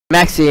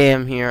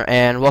Maxi here,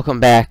 and welcome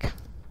back.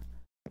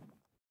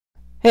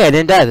 Hey, I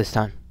didn't die this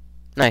time.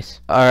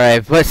 Nice.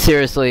 Alright, but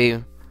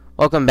seriously,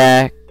 welcome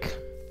back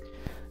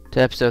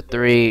to episode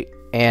 3,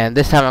 and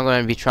this time I'm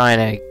going to be trying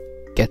to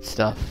get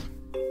stuff.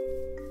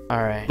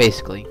 Alright,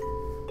 basically.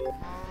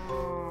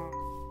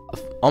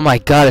 Oh my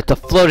god, it's a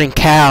floating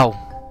cow!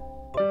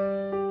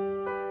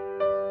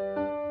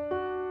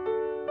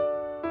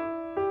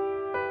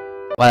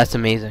 Wow, that's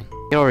amazing.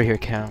 Get over here,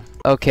 cow.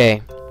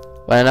 Okay,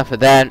 well, enough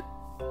of that.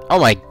 Oh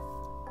my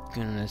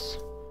goodness.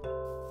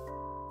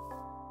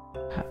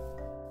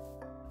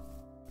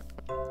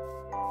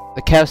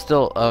 The cow's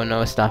still... Oh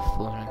no, it's not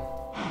floating.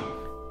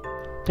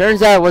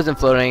 Turns out it wasn't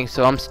floating,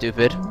 so I'm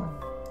stupid.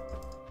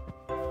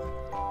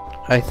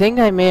 I think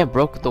I may have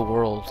broke the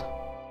world.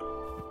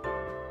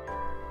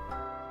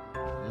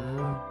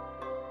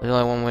 There's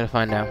only one way to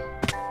find out.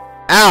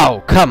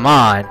 Ow! Come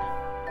on!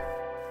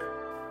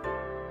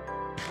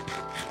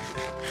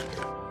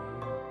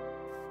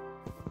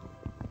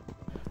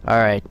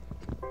 Alright.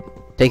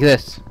 Take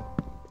this.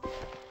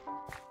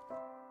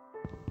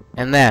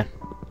 And that.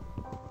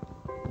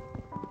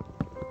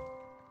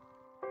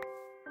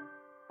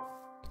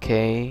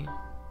 Okay.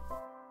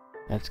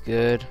 That's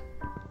good.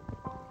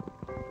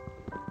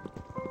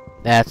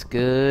 That's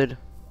good.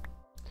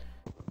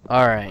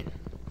 Alright.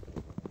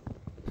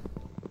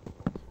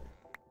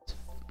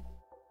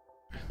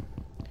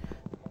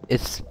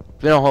 It's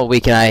been a whole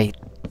week and I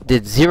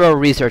did zero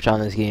research on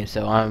this game,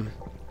 so I'm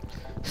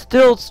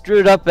still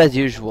screwed up as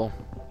usual.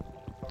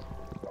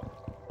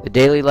 The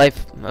daily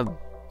life of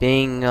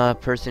being a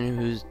person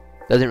who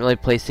doesn't really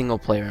play single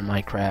player in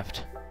Minecraft.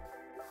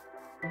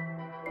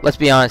 Let's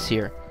be honest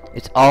here.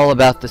 It's all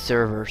about the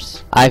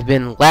servers. I've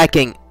been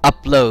lacking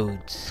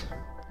uploads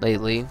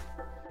lately.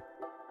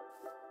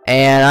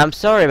 And I'm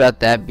sorry about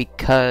that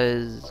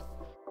because,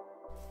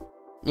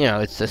 you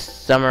know, it's the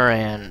summer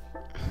and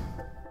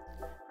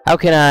how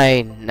can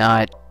I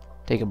not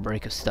take a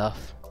break of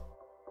stuff?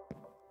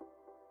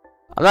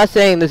 I'm not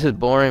saying this is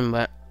boring,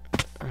 but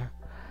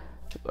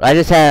I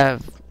just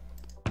have...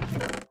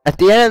 At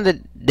the end of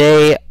the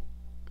day,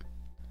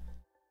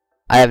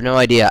 I have no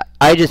idea.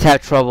 I just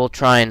have trouble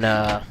trying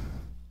to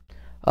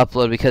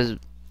upload because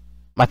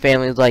my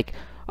family's like,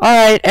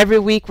 alright, every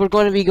week we're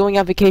going to be going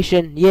on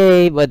vacation,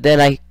 yay, but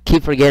then I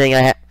keep forgetting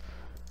I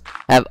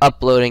have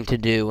uploading to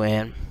do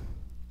and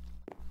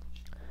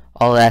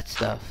all that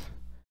stuff.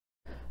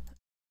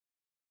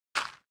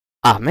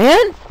 Ah,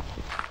 man!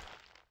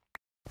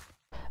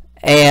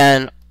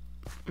 And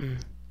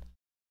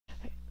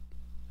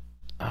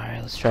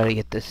alright, let's try to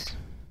get this.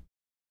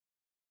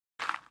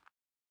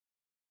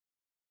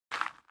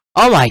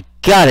 Oh my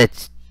god,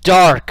 it's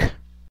dark!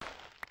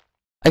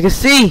 I can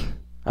see!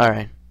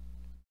 Alright.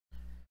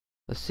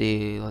 Let's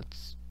see,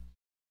 let's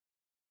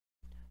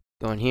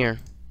go in here.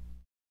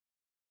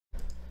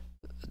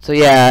 So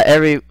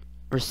yeah,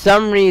 for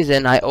some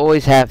reason I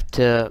always have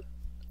to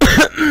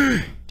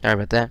sorry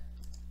about that.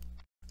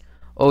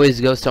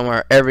 Always go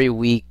somewhere every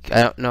week.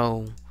 I don't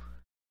know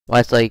why.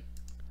 It's like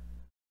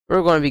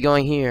we're going to be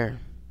going here,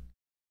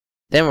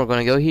 then we're going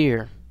to go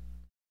here,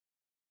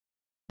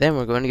 then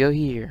we're going to go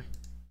here,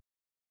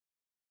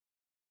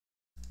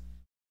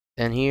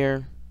 then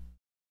here,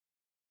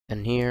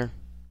 and here.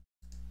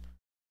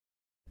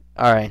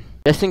 Alright,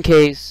 just in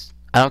case,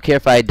 I don't care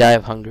if I die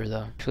of hunger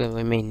though. Actually,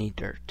 we may need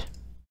dirt.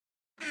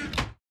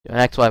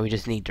 That's why we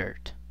just need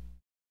dirt.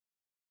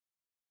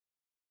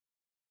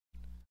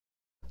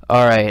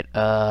 Alright,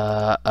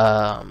 I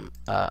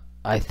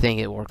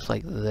think it works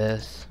like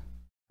this.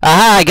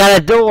 Aha, I got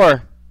a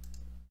door!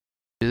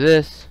 Do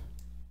this.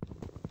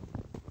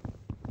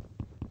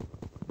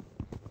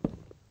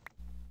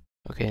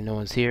 Okay, no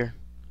one's here.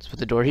 Let's put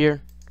the door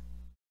here.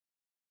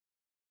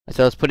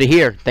 So let's put it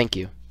here, thank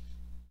you.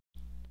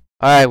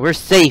 Alright, we're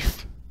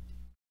safe.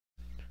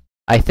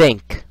 I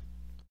think.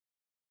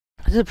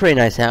 This is a pretty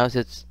nice house.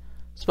 It's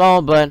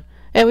small, but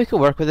hey, we can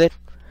work with it.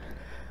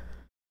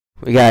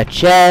 We got a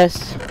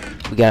chest,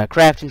 we got a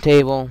crafting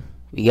table,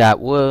 we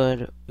got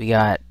wood, we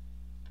got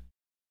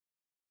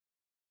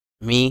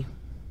me.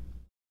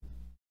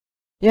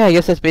 Yeah, I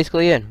guess that's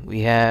basically it.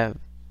 We have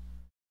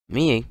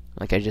me,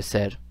 like I just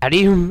said. How do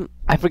you...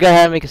 I forgot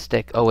how to make a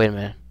stick. Oh, wait a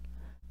minute.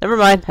 Never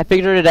mind, I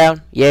figured it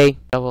out. Yay.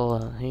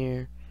 Double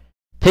here.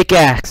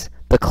 Pickaxe!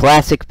 The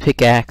classic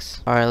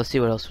pickaxe. Alright, let's see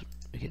what else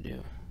we can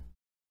do.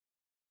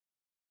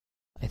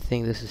 I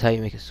think this is how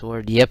you make a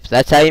sword. Yep,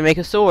 that's how you make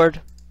a sword.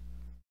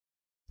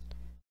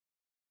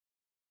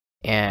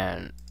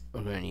 And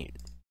we're gonna need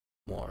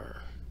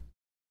more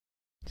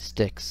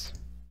sticks.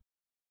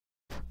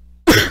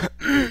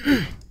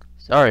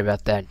 Sorry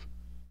about that.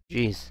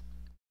 Jeez.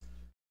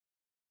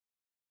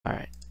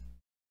 Alright.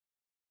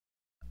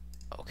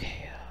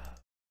 Okay.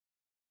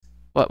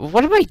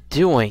 What am I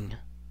doing?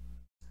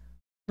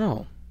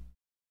 No.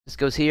 This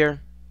goes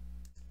here.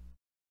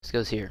 This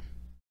goes here.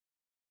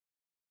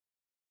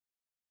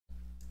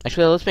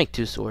 Actually, let's make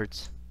 2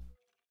 swords.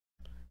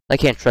 I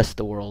can't trust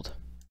the world.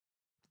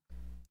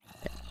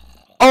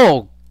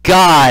 Oh,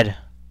 God!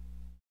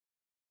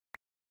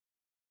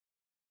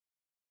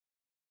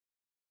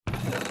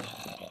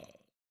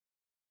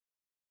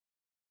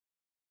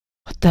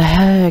 the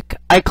heck?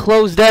 I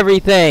closed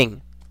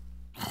everything!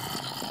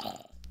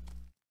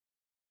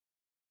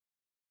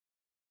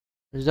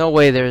 There's no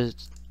way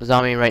there's a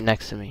zombie right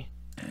next to me.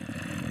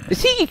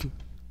 Is he?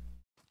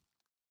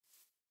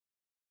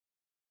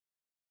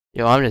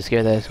 Yo, I'm just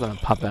scared that it's gonna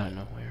pop out of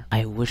nowhere.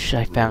 I wish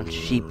I found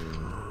sheep,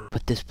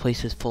 but this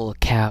place is full of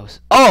cows.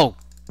 Oh!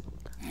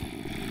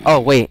 Oh,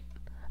 wait.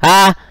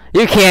 Ah!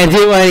 You can't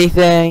do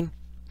anything!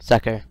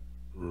 Sucker.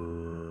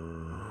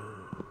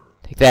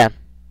 Take that.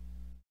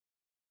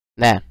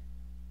 That.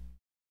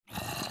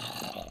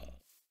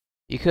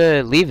 You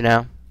could leave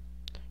now.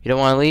 You don't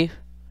want to leave?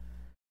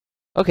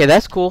 Okay,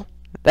 that's cool.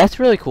 That's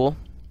really cool.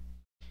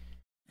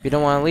 If you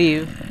don't want to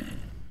leave.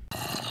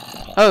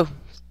 Oh!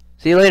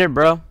 See you later,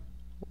 bro.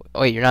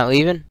 Wait, you're not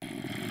leaving?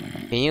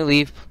 Can you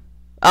leave?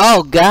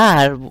 Oh,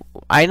 God!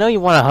 I know you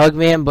want to hug,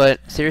 man, but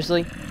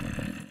seriously?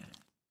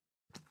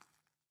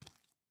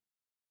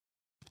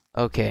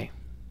 Okay.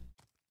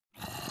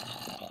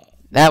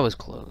 That was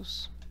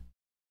close.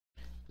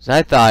 So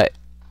I thought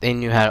they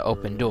knew how to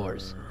open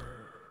doors.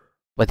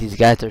 But these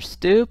guys are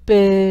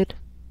stupid.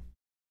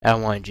 I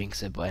don't want to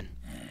jinx it, but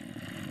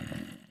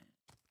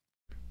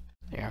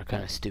they are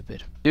kind of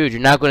stupid. Dude,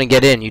 you're not going to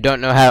get in. You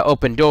don't know how to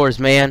open doors,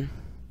 man.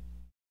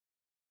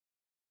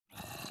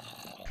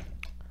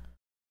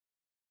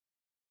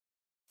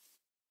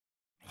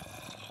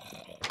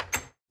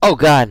 Oh,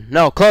 God.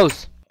 No,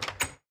 close.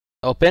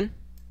 Open.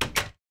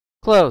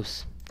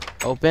 Close.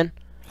 Open.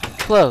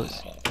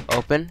 Close.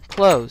 Open.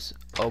 Close.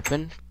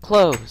 Open.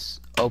 Close.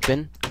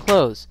 Open.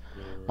 Close.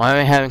 Why am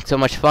I having so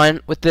much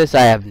fun with this?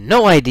 I have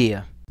no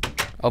idea.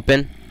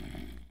 Open.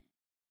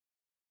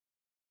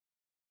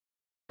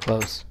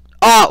 Close.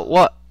 Oh,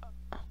 what?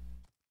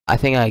 I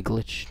think I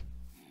glitched.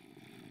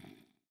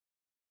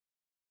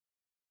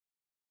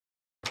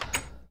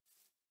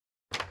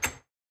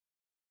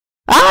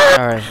 Ah!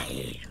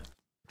 Alright.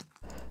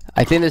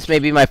 I think this may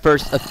be my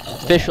first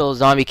official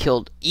zombie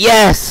killed.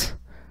 Yes!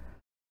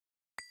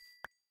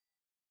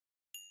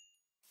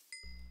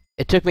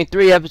 It took me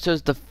 3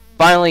 episodes to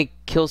finally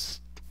kill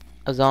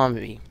a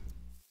zombie.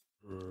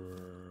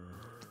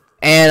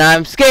 And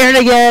I'm scared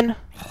again!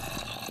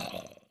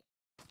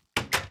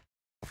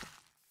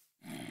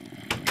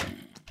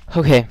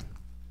 Okay.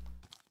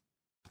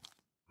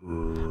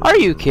 Are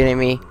you kidding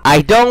me?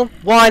 I don't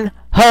want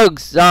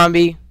hugs,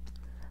 zombie!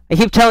 I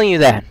keep telling you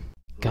that.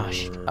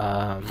 Gosh,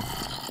 oh,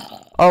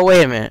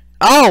 wait a minute.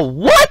 Oh,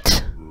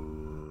 what?!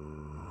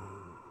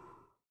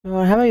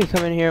 Oh, how about you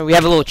come in here? We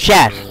have a little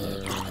chat.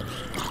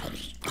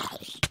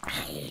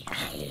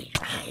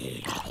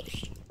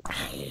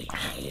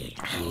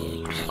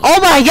 Oh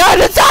my God,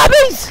 the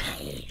zombies!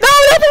 No,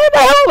 nothing in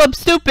my home! I'm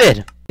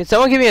stupid! Can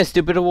someone give me a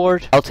stupid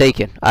award? I'll take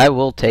it. I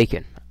will take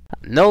it.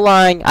 No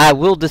lying, I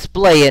will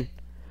display it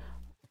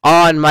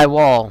on my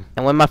wall.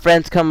 And when my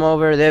friends come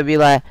over, they'll be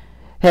like,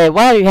 hey,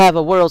 why do you have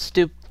a world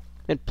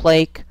stupid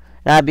plaque?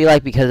 And I'd be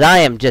like, because I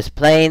am just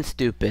plain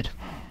stupid.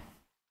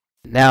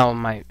 Now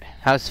my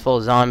house is full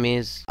of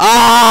zombies.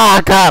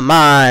 Ah, come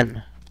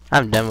on!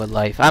 I'm done with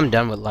life. I'm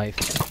done with life.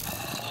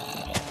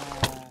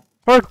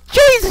 Oh,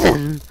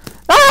 Jesus!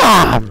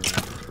 Ah!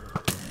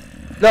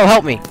 No,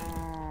 help me.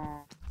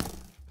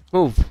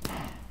 Move.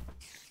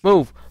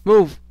 Move,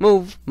 move,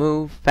 move,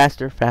 move.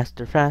 Faster,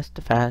 faster,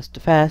 faster, faster,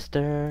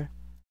 faster.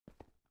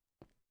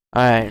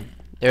 Alright,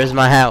 there's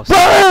my house.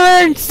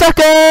 Burn,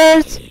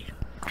 suckers!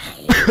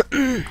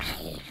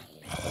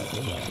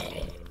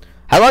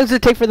 How long does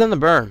it take for them to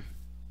burn?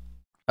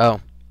 Oh,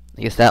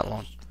 I guess that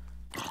long.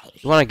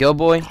 You wanna go,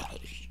 boy?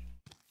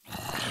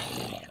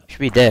 Should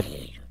be dead.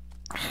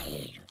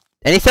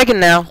 Any second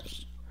now.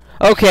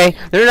 Okay,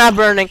 they're not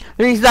burning.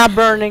 He's not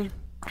burning.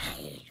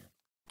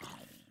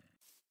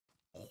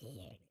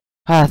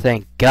 Ah,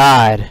 thank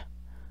God.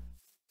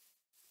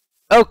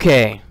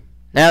 Okay,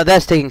 now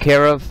that's taken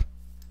care of.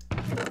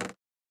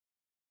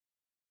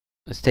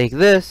 Let's take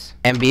this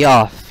and be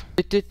off.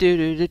 It would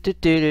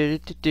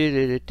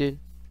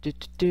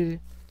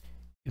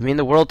mean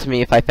the world to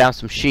me if I found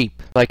some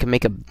sheep. So I can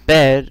make a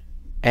bed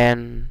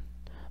and...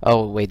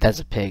 Oh, wait,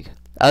 that's a pig.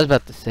 I was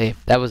about to say,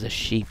 that was a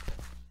sheep.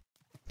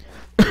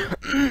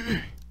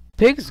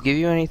 Pigs give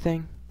you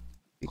anything?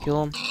 You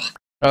kill them?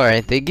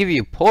 Alright, they give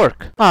you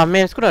pork. Oh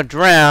man, it's gonna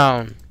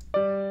drown.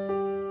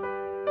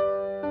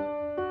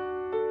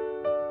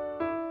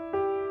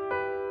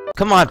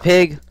 Come on,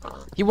 pig.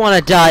 You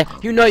wanna die.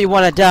 You know you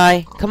wanna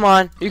die. Come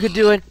on, you could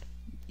do it.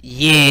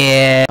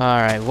 Yeah.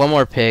 Alright, one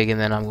more pig and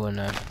then I'm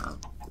gonna...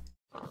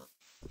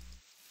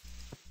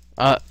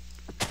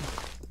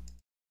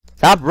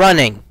 Stop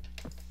running.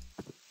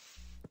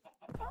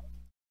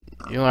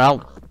 You know what,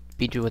 I'll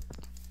beat you with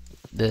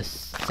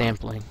this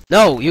sampling.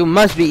 No, you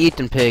must be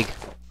eaten, pig.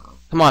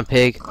 Come on,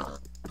 pig.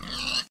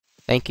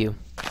 Thank you.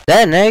 Is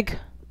that an egg?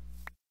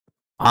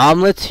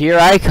 Omelets, here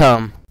I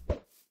come.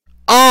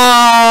 Oh,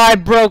 I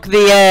broke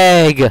the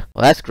egg! Well,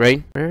 that's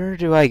great. Where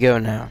do I go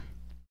now?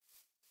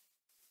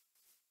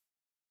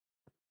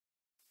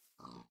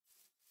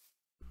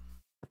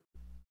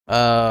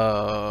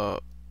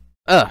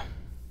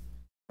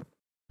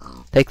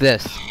 Take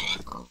this.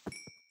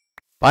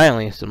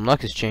 Finally, some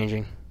luck is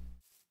changing.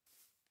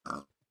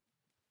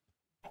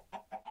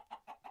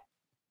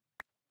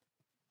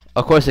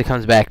 Of course it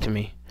comes back to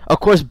me.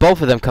 Of course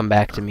both of them come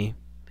back to me.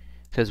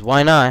 Because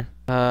why not?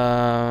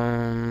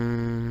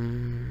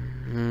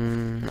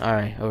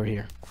 Alright, over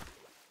here.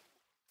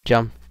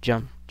 Jump,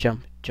 jump,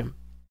 jump, jump,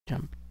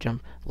 jump,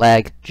 jump.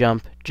 Lag,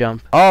 jump,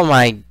 jump. Oh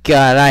my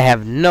god, I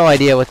have no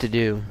idea what to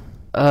do.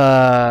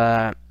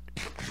 I'll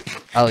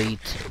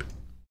eat.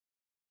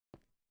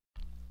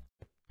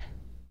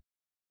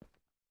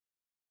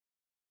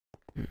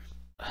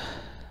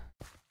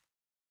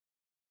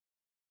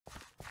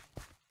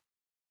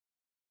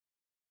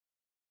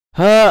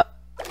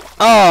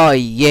 Oh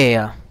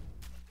yeah.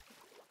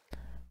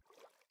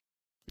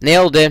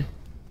 Nailed it.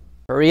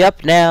 Hurry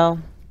up now.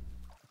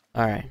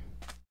 Alright.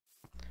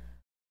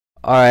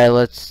 Alright,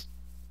 let's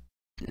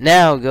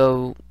now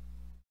go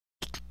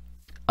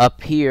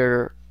up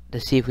here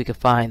to see if we can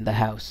find the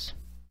house.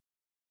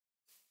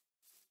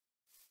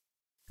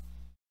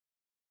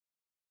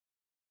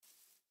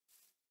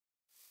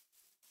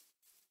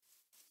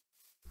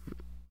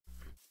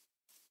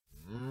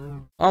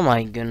 Oh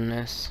my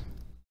goodness.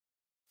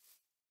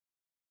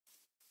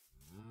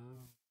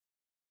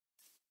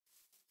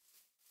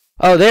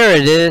 Oh, there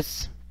it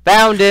is.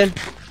 Found it.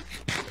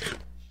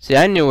 See,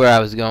 I knew where I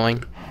was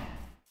going.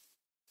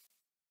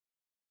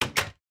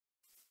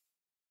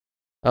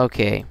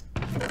 Okay.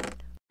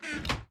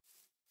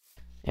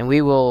 And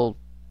we will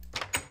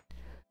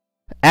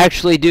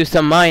actually do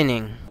some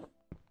mining.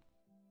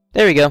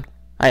 There we go.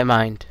 I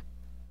mined.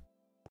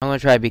 I'm gonna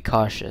try to be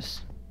cautious.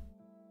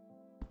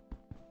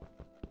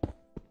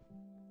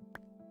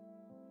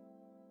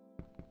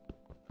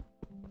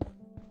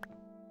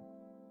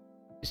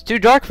 It's too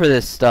dark for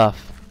this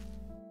stuff.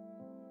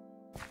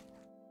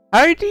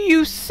 How do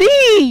you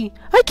see?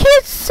 I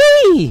can't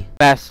see!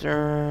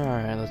 Faster.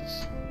 Alright,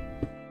 let's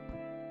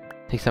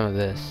take some of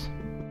this.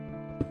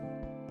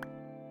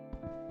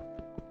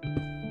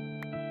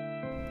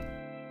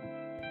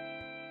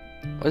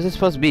 What is this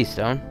supposed to be,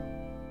 stone?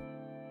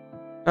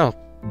 Oh,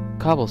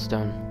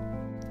 cobblestone.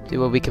 See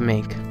what we can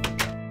make.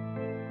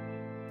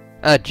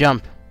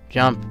 Jump.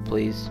 Jump,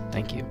 please.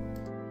 Thank you.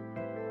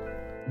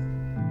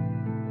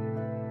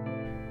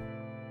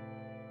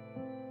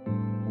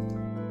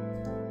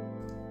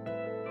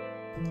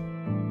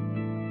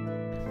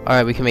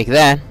 Alright, we can make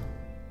that.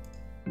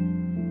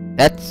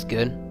 That's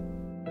good.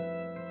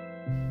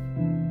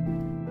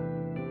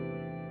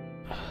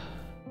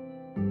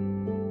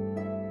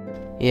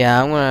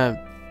 Yeah, I'm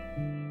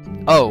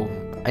gonna... Oh,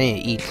 I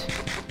need to eat.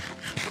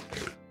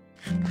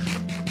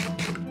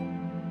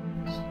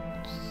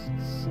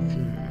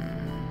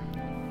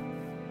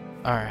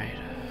 Alright.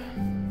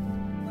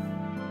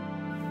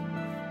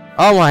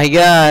 Oh my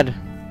god!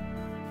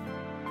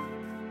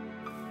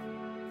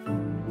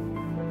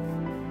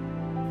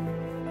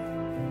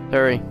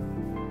 Hurry.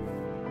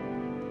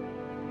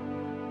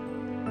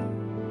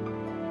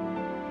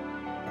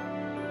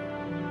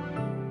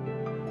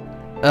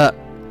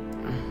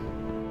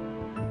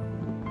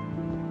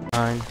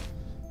 Fine.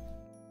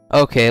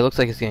 Okay, looks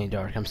like it's getting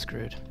dark. I'm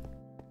screwed.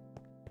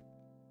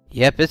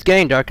 Yep, it's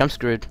getting dark. I'm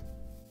screwed.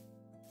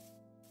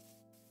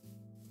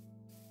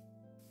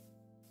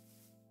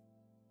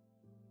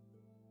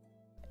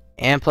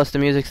 And plus the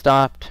music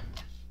stopped.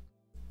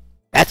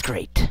 That's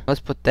great.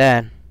 Let's put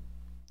that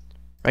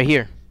right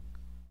here.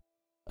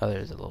 Oh,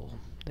 there's a little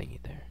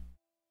thingy there.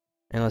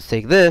 And let's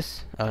take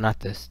this. Oh, not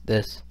this.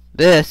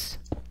 This.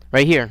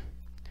 Right here.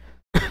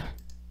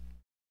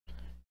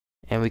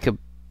 And we could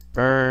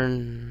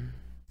burn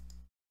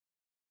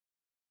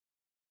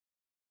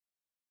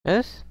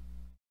this?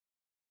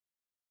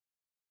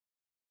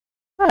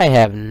 I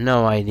have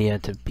no idea,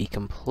 to be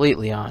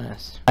completely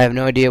honest. I have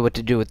no idea what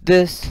to do with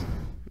this.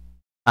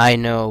 I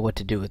know what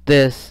to do with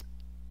this.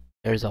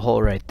 There's a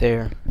hole right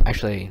there.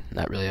 Actually,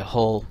 not really a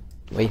hole.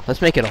 Wait,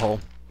 let's make it a hole.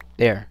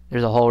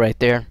 There's a hole right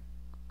there.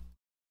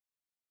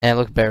 And it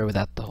looks better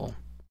without the hole.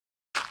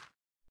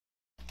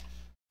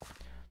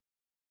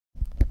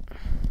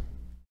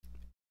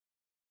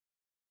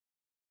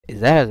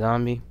 Is that a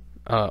zombie?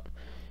 Oh,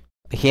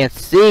 I can't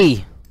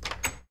see.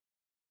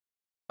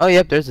 Oh,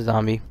 yep, there's a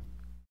zombie.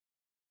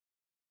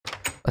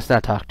 Let's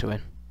not talk to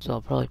it. So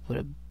I'll probably put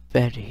a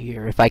bed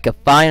here. If I could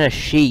find a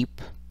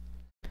sheep.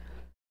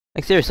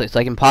 Like, seriously, it's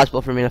like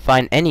impossible for me to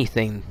find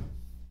anything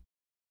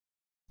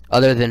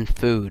other than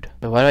food.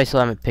 But why do I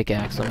still have a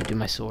pickaxe? Let me do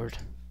my sword.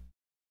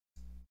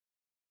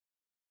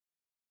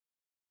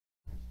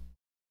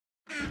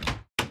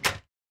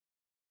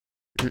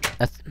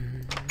 That's...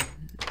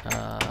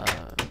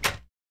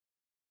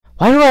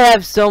 Why do I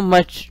have so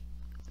much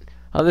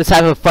of this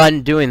type of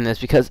fun doing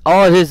this? Because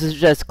all it is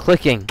just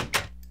clicking.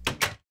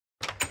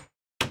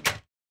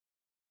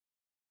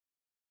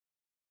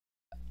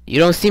 You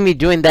don't see me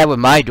doing that with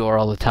my door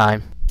all the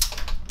time.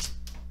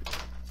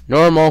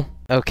 Normal.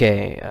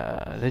 Okay,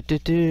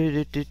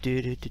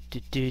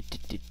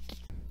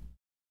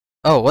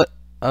 oh, what?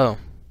 Oh.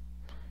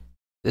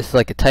 This is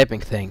like a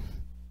typing thing.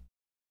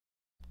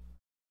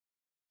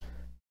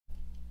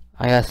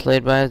 I got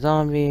slayed by a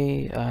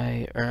zombie.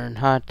 I earned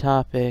Hot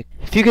Topic.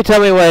 If you could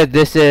tell me what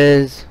this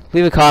is,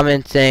 leave a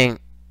comment saying,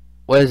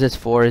 what is this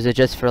for? Is it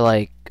just for,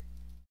 like,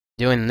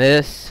 doing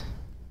this?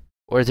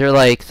 Or is there,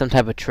 like, some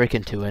type of trick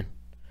into it?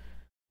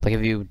 Like,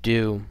 if you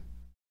do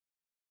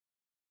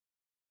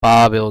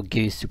Bob, it'll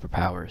give you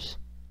superpowers.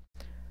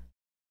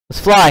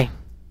 Let's fly!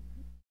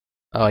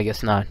 Oh, I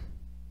guess not.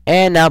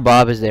 And now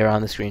Bob is there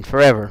on the screen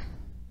forever.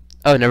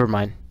 Oh, never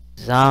mind.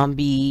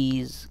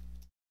 Zombies.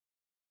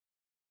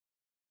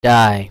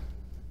 Die.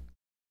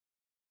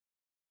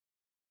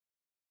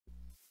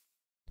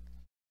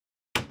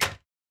 Did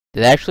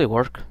that actually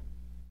work?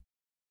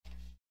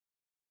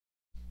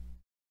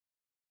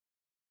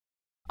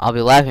 I'll be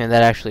laughing if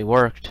that actually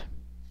worked.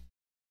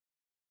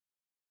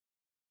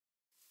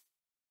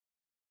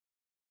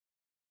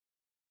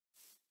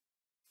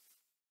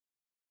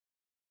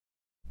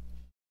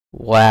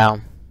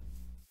 Wow.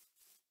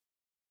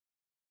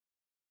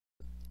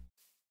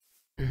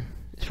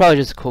 It's probably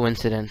just a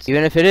coincidence.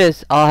 Even if it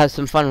is, I'll have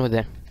some fun with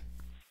it.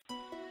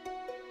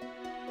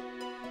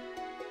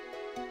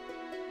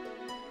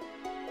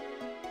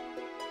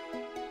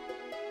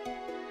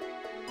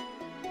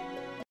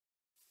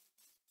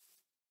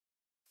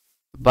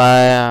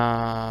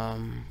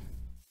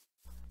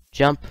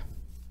 Jump.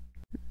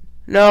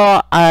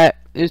 No,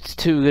 it's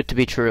too good to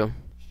be true.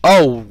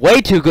 Oh,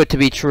 way too good to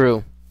be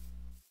true.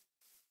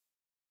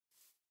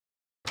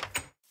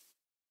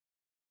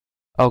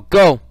 Oh,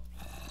 go.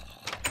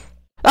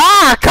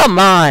 Ah, come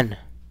on.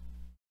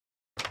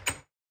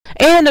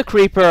 And a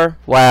creeper.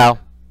 Wow.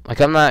 Like,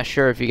 I'm not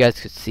sure if you guys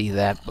could see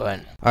that, but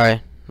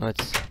alright,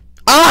 let's.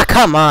 Ah,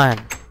 come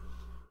on.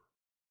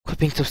 Quit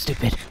being so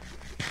stupid.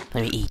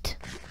 Let me eat.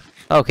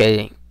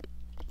 Okay.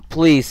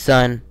 Please,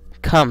 son.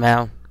 Come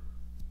out.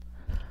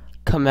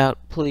 Come out,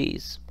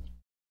 please.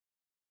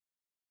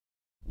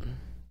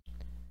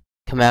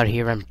 Come out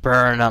here and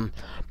burn them.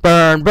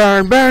 Burn,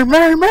 burn, burn,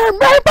 burn, burn,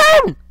 burn,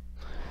 burn!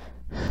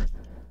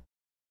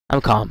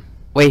 I'm calm.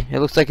 Wait, it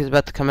looks like it's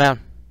about to come out.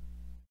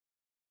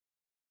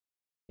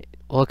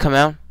 Will it come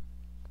out?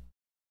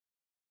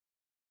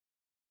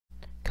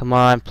 Come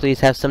on, please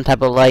have some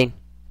type of light.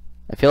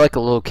 I feel like a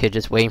little kid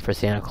just waiting for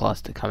Santa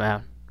Claus to come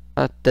out.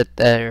 Not that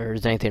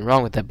there's anything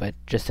wrong with that, but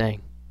just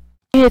saying.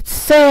 It's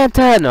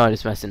Santa! No, I'm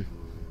just messing.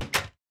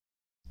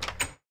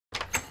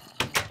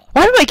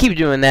 Why do I keep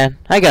doing that?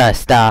 I gotta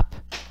stop.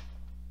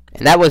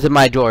 And that wasn't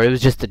my door, it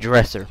was just a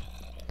dresser.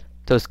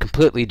 So it's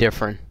completely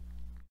different.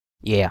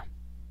 Yeah.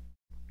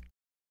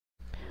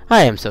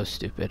 I am so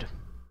stupid.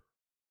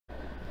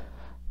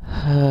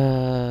 Okay,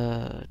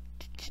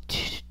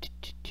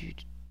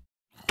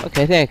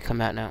 I think I can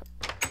come out now.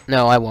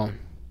 No, I won't.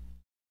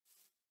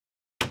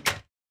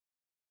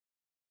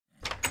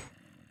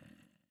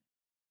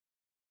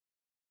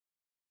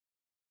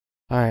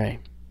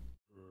 Alright.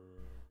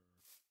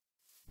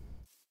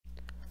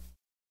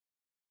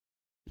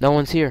 No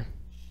one's here.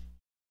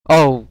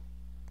 Oh,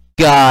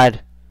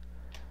 God.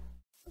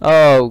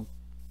 Oh,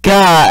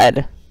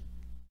 God.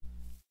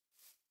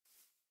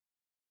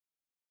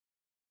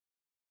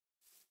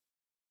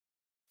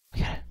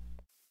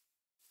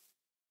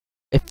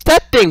 If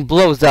that thing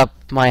blows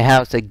up my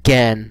house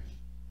again,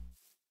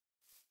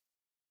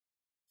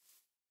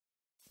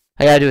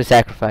 I gotta do a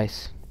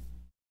sacrifice.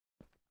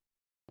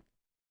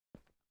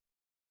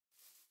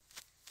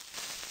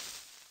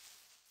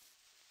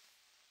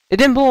 It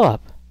didn't blow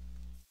up.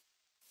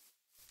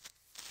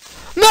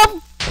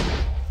 No!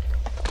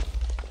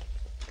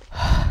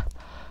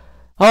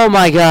 Oh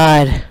my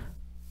God.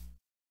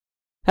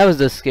 That was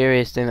the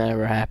scariest thing that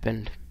ever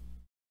happened.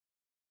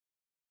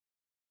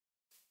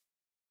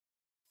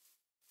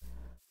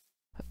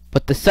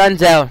 But the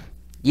sun's out.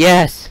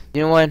 Yes.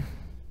 You know what?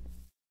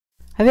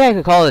 I think I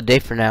could call it a day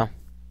for now.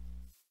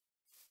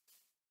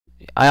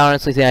 I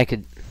honestly think I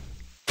could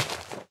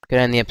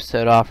end the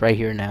episode off right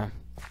here now.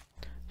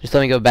 Just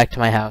let me go back to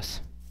my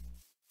house.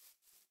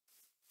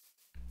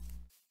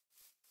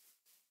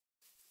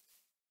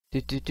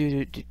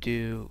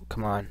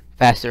 Come on.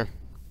 Faster.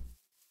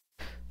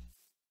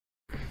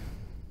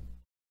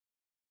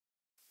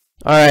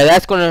 Alright,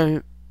 that's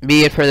gonna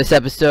be it for this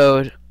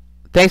episode.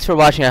 Thanks for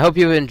watching. I hope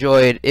you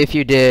enjoyed. If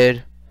you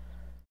did...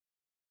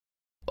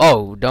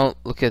 Oh, don't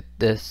look at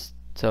this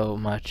so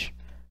much.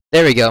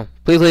 There we go.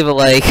 Please leave a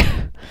like.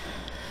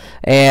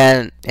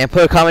 and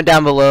put a comment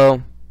down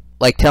below.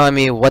 Like telling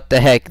me what the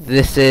heck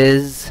this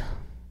is.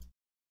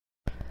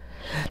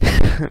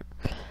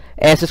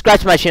 And subscribe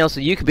to my channel so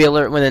you can be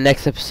alert when the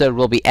next episode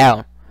will be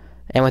out.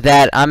 And with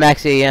that, I'm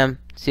MaxAM.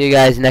 See you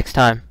guys next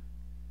time.